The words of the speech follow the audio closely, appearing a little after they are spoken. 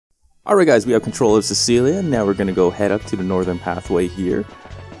Alright guys, we have control of Cecilia. Now we're gonna go head up to the northern pathway here.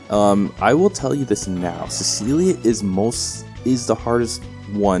 I will tell you this now. Cecilia is the hardest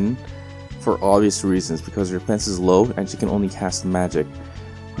one for obvious reasons, because her defense is low and she can only cast magic.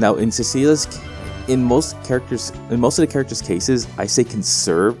 Now in most of the characters' cases, I say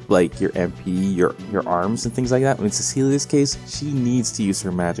conserve like your MP, your arms and things like that. In Cecilia's case, she needs to use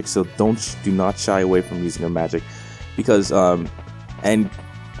her magic, so do not shy away from using her magic, because and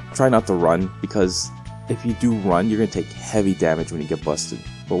try not to run, because if you do run, you're gonna take heavy damage when you get busted,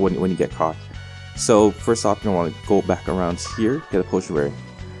 or when you get caught. So first off, you're gonna want to go back around here, get a potion berry.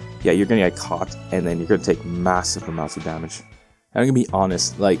 Yeah, you're gonna get caught, and then you're gonna take massive amounts of damage. And I'm gonna be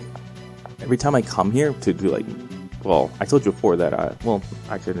honest, like every time I come here to do well, I told you before that well,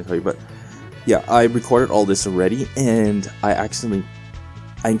 I couldn't tell you, but yeah, I recorded all this already, and I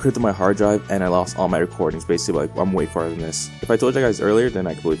encrypted my hard drive and I lost all my recordings. Basically, like, I'm way farther than this. If I told you guys earlier, then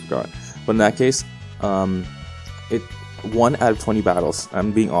I completely forgot. But in that case, 1 out of 20 battles,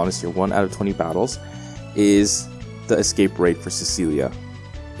 I'm being honest here, 1 out of 20 battles is the escape rate for Cecilia.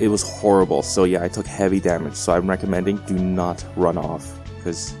 It was horrible, so yeah, I took heavy damage. So I'm recommending do not run off,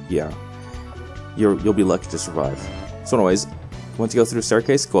 because yeah, you'll be lucky to survive. So anyways, once you go through the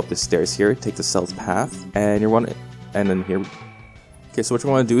staircase, go up the stairs here, take the south path, and then here. Okay, so what you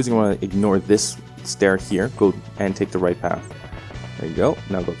want to do is you want to ignore this stair here, go and take the right path. There you go.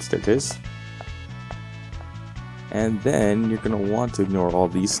 Now go up the staircase. And then you're going to want to ignore all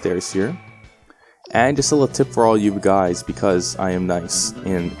these stairs here. And just a little tip for all you guys, because I am nice,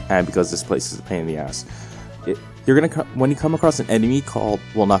 and because this place is a pain in the ass. You're going to, when you come across an enemy called,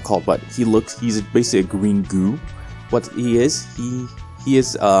 well, not called, but he's basically a green goo. What he is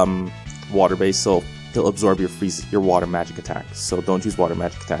water-based, so he'll absorb your water magic attack, so don't use water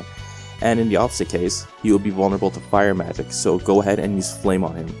magic attack. And in the opposite case, he will be vulnerable to fire magic, so go ahead and use flame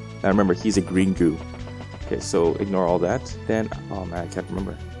on him. Now remember, he's a green goo. Okay, so ignore all that. Then, oh man, I can't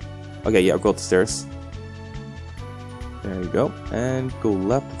remember. Okay, yeah, go up the stairs. There you go. And go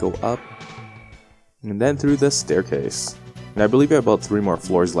left, go up. And then through the staircase. And I believe we have about 3 more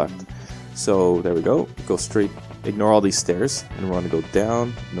floors left. So there we go. Go straight. Ignore all these stairs, and we're going to go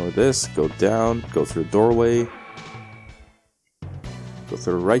down, ignore this, go down, go through the doorway, go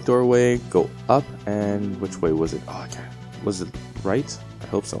through the right doorway, go up, and which way was it? Oh, I can't. Was it right? I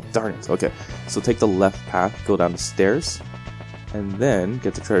hope so. Darn it. Okay, so take the left path, go down the stairs, and then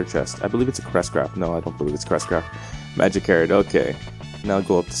get the treasure chest. I believe it's a crest craft. No, I don't believe it's crest craft. Magic carrot. Okay, now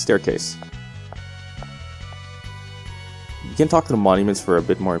go up the staircase. You can talk to the monuments for a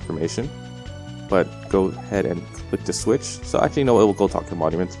bit more information, but go ahead and click the switch. So actually, no, it will go talk to the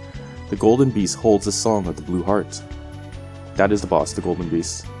monument. The golden beast holds the song of the blue heart. That is the boss, the golden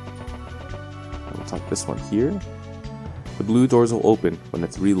beast. We'll talk this one here. The blue doors will open when the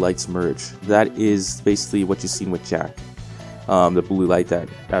 3 lights merge. That is basically what you've seen with Jack. The blue light that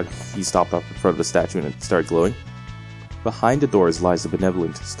he stopped up in front of the statue and it started glowing. Behind the doors lies the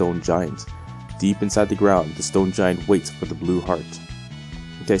benevolent stone giant. Deep inside the ground, the stone giant waits for the blue heart.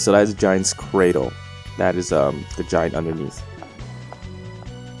 Okay, so that is the giant's cradle. That is the giant underneath.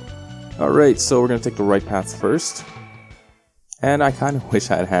 Alright, so we're going to take the right path first. And I kind of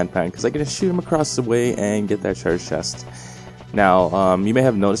wish I had a hand pan, because I can just shoot him across the way and get that treasure chest. Now, you may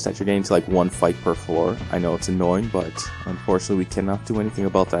have noticed that you're getting to like 1 fight per floor. I know it's annoying, but unfortunately we cannot do anything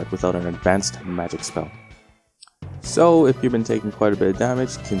about that without an advanced magic spell. So, if you've been taking quite a bit of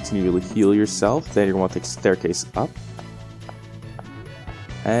damage, continue to heal yourself. Then you're going to take the staircase up.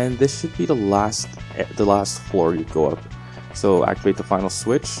 And this should be the last floor you go up. So activate the final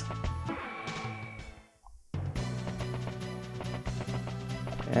switch.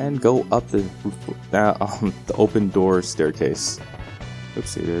 And go up the open door staircase.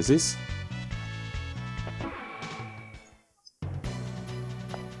 Oopsie daisies.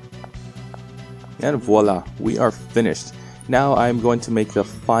 And voila, we are finished. Now I'm going to make the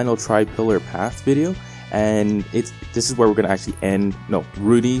final Tripillar path video. And this is where we're going to actually end,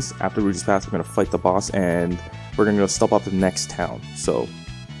 Rudy's. After Rudy's path, we're going to fight the boss, and we're going to go stop off the next town. So,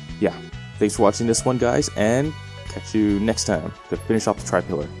 yeah. Thanks for watching this one, guys, and catch you next time to finish off the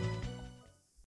Tripillar.